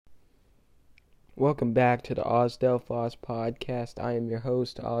Welcome back to the Osdale Foss podcast. I am your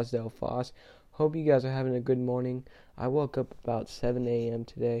host, Osdale Foss. Hope you guys are having a good morning. I woke up about 7 a.m.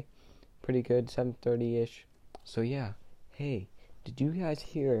 today. Pretty good, 7:30-ish. So yeah, hey, did you guys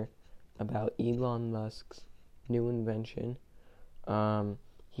hear about Elon Musk's new invention?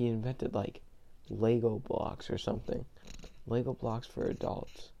 He invented Lego blocks or something. Lego blocks for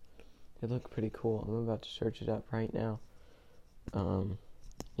adults. They look pretty cool. I'm about to search it up right now.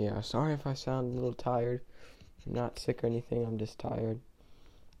 Yeah, sorry if I sound a little tired. I'm not sick or anything, I'm just tired.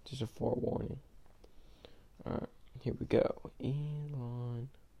 Just a forewarning. Alright, here we go. Elon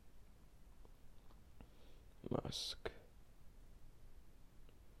Musk.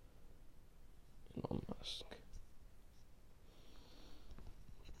 Elon Musk.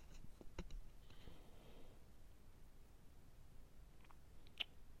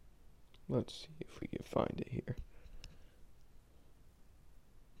 Let's see if we can find it here.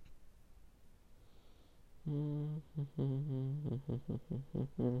 Legos.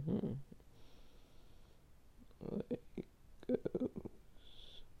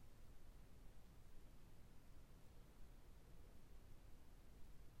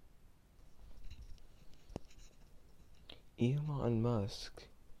 Elon Musk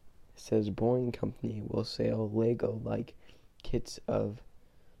says Boring Company will sell Lego-like kits of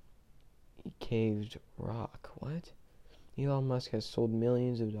caved rock. What? Elon Musk has sold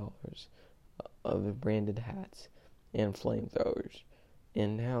millions of dollars of branded hats and flamethrowers,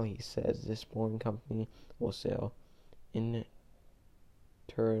 and now he says this Boring Company will sell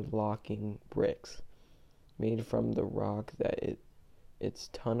interlocking bricks made from the rock that its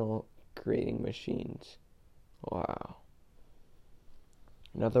tunnel creating machines. Wow.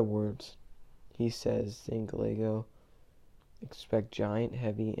 In other words, he says, think Lego, expect giant,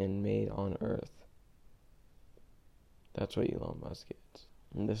 heavy, and made on Earth. That's what Elon Musk is.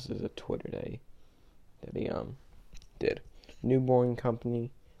 And this is a Twitter day that he did. New Boring Company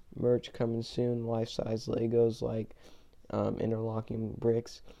merch coming soon. Life-size Legos interlocking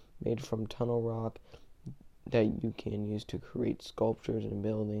bricks made from tunnel rock that you can use to create sculptures and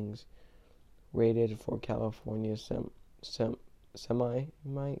buildings. Rated for California semi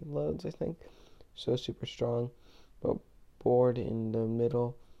loads, I think. So super strong, but bored in the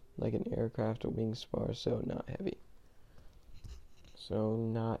middle like an aircraft or wing spar, so not heavy. So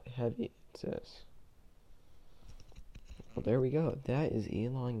not heavy, it says. Well, there we go. That is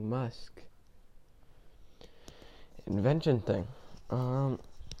Elon Musk invention thing. I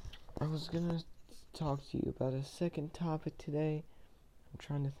was gonna talk to you about a second topic today. I'm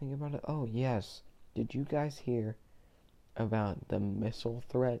trying to think about it. Oh yes, did you guys hear about the missile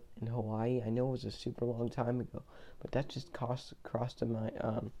threat in Hawaii? I know it was a super long time ago, but that just crossed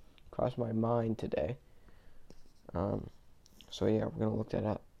my mind today. So yeah, we're gonna look that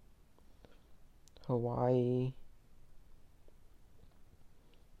up. Hawaii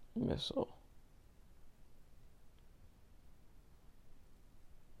missile.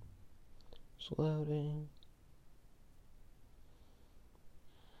 It's loading.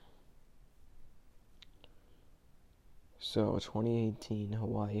 So 2018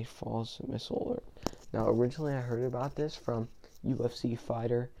 Hawaii false missile alert. Now originally I heard about this from UFC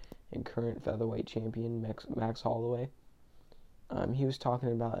fighter and current featherweight champion Max Holloway. He was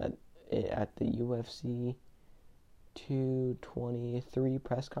talking about it at the UFC 223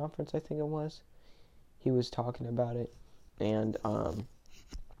 press conference, I think it was. He was talking about it, and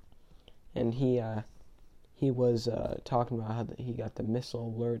he was talking about how he got the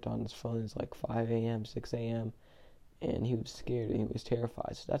missile alert on his phone. It's like 5 a.m., 6 a.m., and he was scared and he was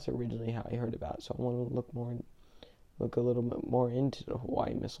terrified. So that's originally how I heard about it. So I want to look a little bit more into the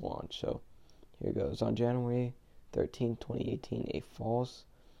Hawaii missile launch. So here goes. On January 13, 2018, a false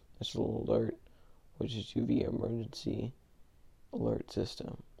missile alert, which is via emergency alert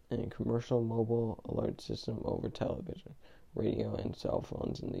system and commercial mobile alert system over television, radio, and cell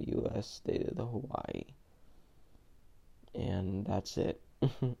phones in the U.S. state of the Hawaii. And that's it.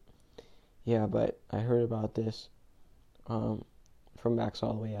 Yeah, but I heard about this from Max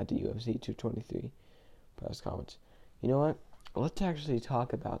Holloway at the UFC 223 press conference. You know what? Let's actually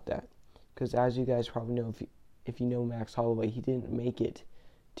talk about that, because as you guys probably know, if you know Max Holloway, he didn't make it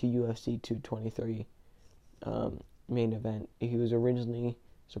to UFC 223 main event. He was originally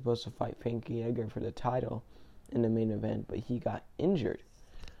supposed to fight Frankie Edgar for the title in the main event, but he got injured.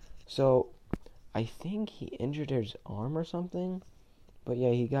 So I think he injured his arm or something. But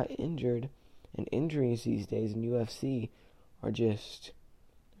yeah, he got injured, and injuries these days in UFC are just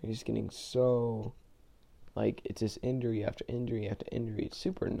getting so, it's just injury after injury after injury. It's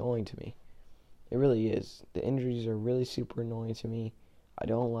super annoying to me. It really is. The injuries are really super annoying to me. I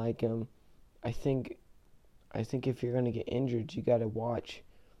don't like them. I think if you're gonna get injured, you gotta watch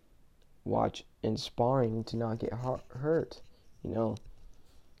in sparring to not get hurt. You know,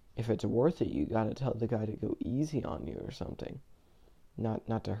 if it's worth it, you gotta tell the guy to go easy on you or something,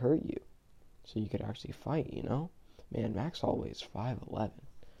 not to hurt you, so you could actually fight. You know, man, Max Holloway is 5'11".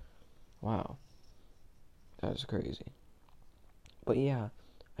 Wow, that's crazy. But yeah,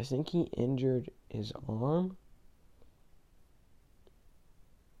 I think he injured his arm.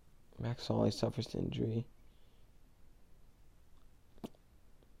 Max Holloway suffers injury.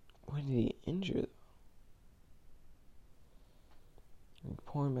 What did he injure?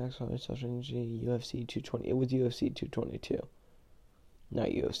 Poor Max Holloway suffers injury. UFC 220. It was UFC 222, not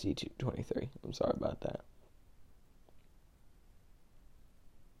UFC 223. I'm sorry about that.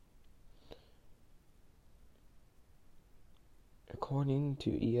 According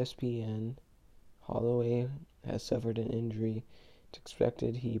to ESPN, Holloway has suffered an injury. It's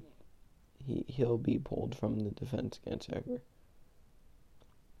expected he'll be pulled from the defense against Edgar.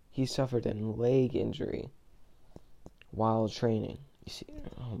 He suffered a leg injury while training. You see,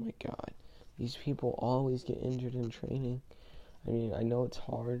 oh my God, these people always get injured in training. I mean, I know it's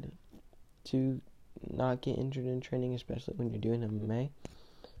hard to not get injured in training, especially when you're doing MMA,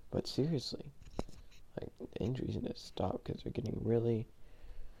 but seriously, like, the injuries need to stop because they're getting really,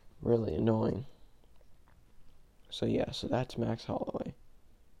 really annoying. So yeah, so that's Max Holloway.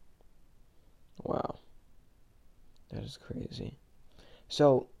 Wow, that is crazy.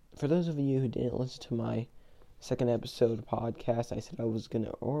 So, for those of you who didn't listen to my second episode podcast, I said I was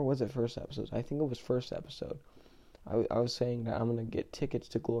gonna, or was it first episode? I think it was first episode. I was saying that I'm gonna get tickets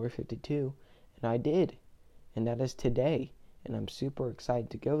to Glory 52, and I did, and that is today, and I'm super excited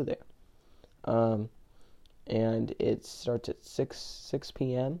to go there. And it starts at 6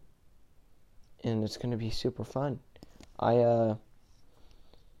 p.m. and it's gonna be super fun. So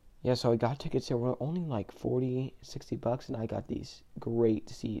I got tickets. They were only like $40-$60, and I got these great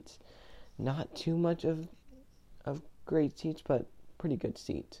seats. Not too much of great seats, but pretty good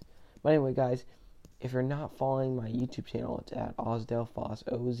seats. But anyway, guys, if you're not following my YouTube channel, it's at Osdale Foss,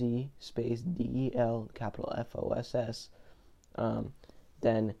 OZ space DEL capital FOSS.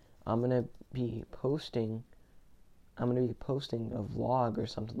 Then I'm gonna be posting a vlog or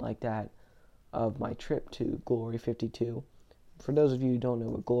something like that of my trip to Glory 52. For those of you who don't know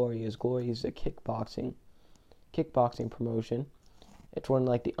what Glory is a kickboxing promotion. It's one of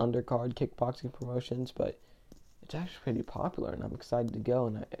like the undercard kickboxing promotions, but it's actually pretty popular, and I'm excited to go,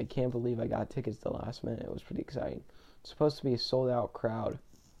 and I can't believe I got tickets the last minute. It was pretty exciting. It's supposed to be a sold-out crowd.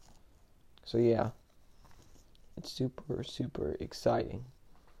 So yeah, it's super, super exciting.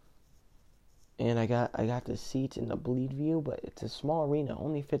 And I got the seats in the bleed view, but it's a small arena,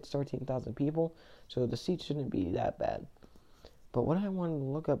 only fits 13,000 people, so the seats shouldn't be that bad. But what I wanted to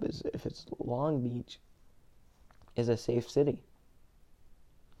look up is if it's Long Beach is a safe city.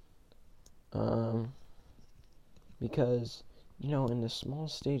 Because, in the small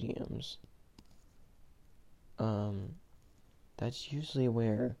stadiums, that's usually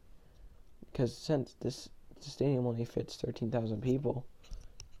where, because since the stadium only fits 13,000 people,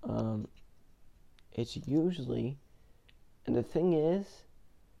 it's usually, and the thing is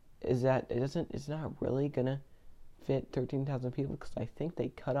that it's not really gonna fit 13,000 people, because I think they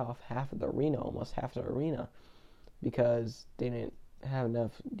cut off half of the arena, almost half the arena, because they didn't have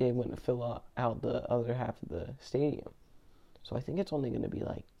enough, they wouldn't fill out the other half of the stadium. So I think it's only going to be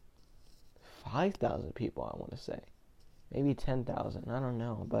like 5,000 people, I want to say. Maybe 10,000, I don't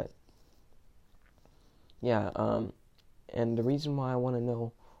know, but yeah, and the reason why I want to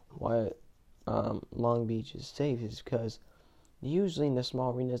know why Long Beach is safe is because usually in the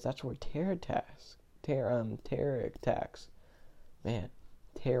small arenas, that's where terror attacks happen.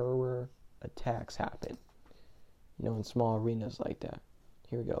 In small arenas like that.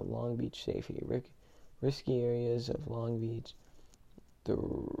 Here we go. Long Beach safety. Risky areas of Long Beach. The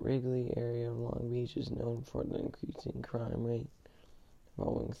Wrigley area of Long Beach is known for the increasing crime rate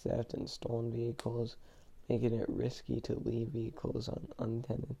involving theft and stolen vehicles, making it risky to leave vehicles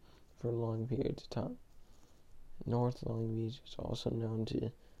unattended for long periods of time. North Long Beach is also known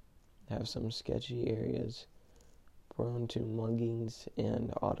to have some sketchy areas prone to muggings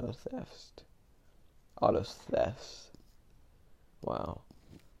and auto thefts. Wow.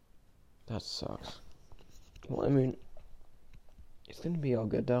 That sucks. Well, I mean, it's going to be all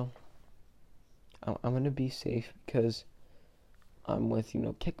good, though. I'm going to be safe because I'm with,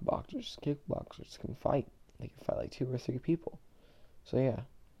 kickboxers. Kickboxers can fight. They can fight like 2 or 3 people. So, yeah.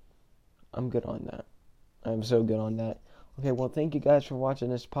 I'm good on that. I'm so good on that. Okay, well, thank you guys for watching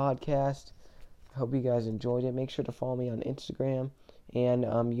this podcast. I hope you guys enjoyed it. Make sure to follow me on Instagram and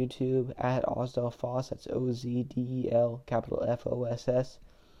YouTube at OzdellFoss. That's OZDEL, capital FOSS.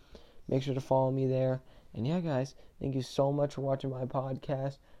 Make sure to follow me there. And yeah, guys, thank you so much for watching my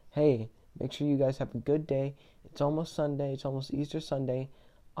podcast. Hey, make sure you guys have a good day. It's almost Sunday. It's almost Easter Sunday.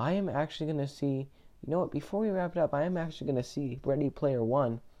 I am actually going to see, you know what, before we wrap it up, I am actually going to see Ready Player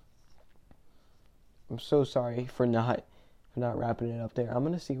One. I'm so sorry for not wrapping it up there. I'm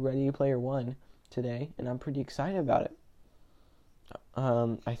going to see Ready Player One today, and I'm pretty excited about it.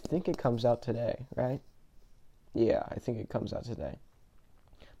 I think it comes out today, right? Yeah, I think it comes out today.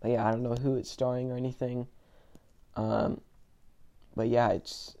 But yeah, I don't know who it's starring or anything. But yeah,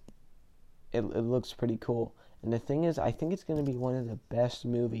 it looks pretty cool. And the thing is, I think it's going to be one of the best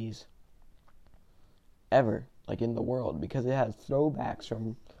movies ever, like in the world, because it has throwbacks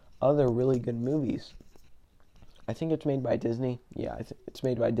from other really good movies. I think it's made by Disney. Yeah, it's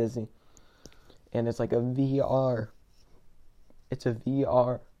made by Disney. And it's like a VR. It's a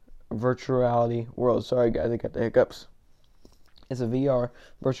VR virtual reality world. Sorry guys, I got the hiccups. It's a VR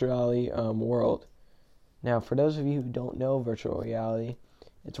virtual reality world. Now, for those of you who don't know virtual reality,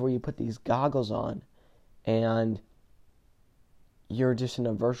 it's where you put these goggles on and you're just in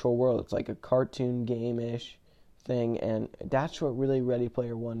a virtual world. It's like a cartoon game-ish thing, and that's what really Ready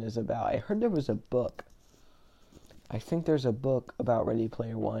Player One is about. I heard there was a book. I think there's a book about Ready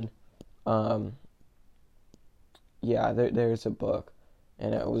Player One. Yeah, there's a book,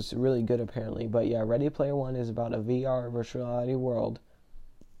 and it was really good apparently. But yeah, Ready Player One is about a VR virtual reality world,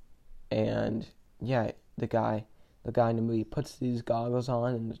 and yeah, the guy in the movie puts these goggles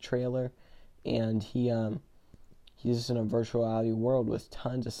on in the trailer, and he's just in a virtual reality world with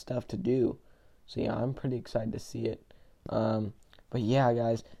tons of stuff to do. So yeah, I'm pretty excited to see it. But yeah,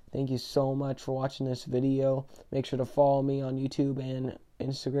 guys, thank you so much for watching this video. Make sure to follow me on YouTube and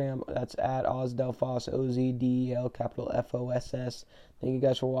Instagram. That's at OzdellFoss, OZDEL, capital FOSS. Thank you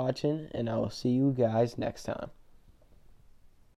guys for watching, and I will see you guys next time.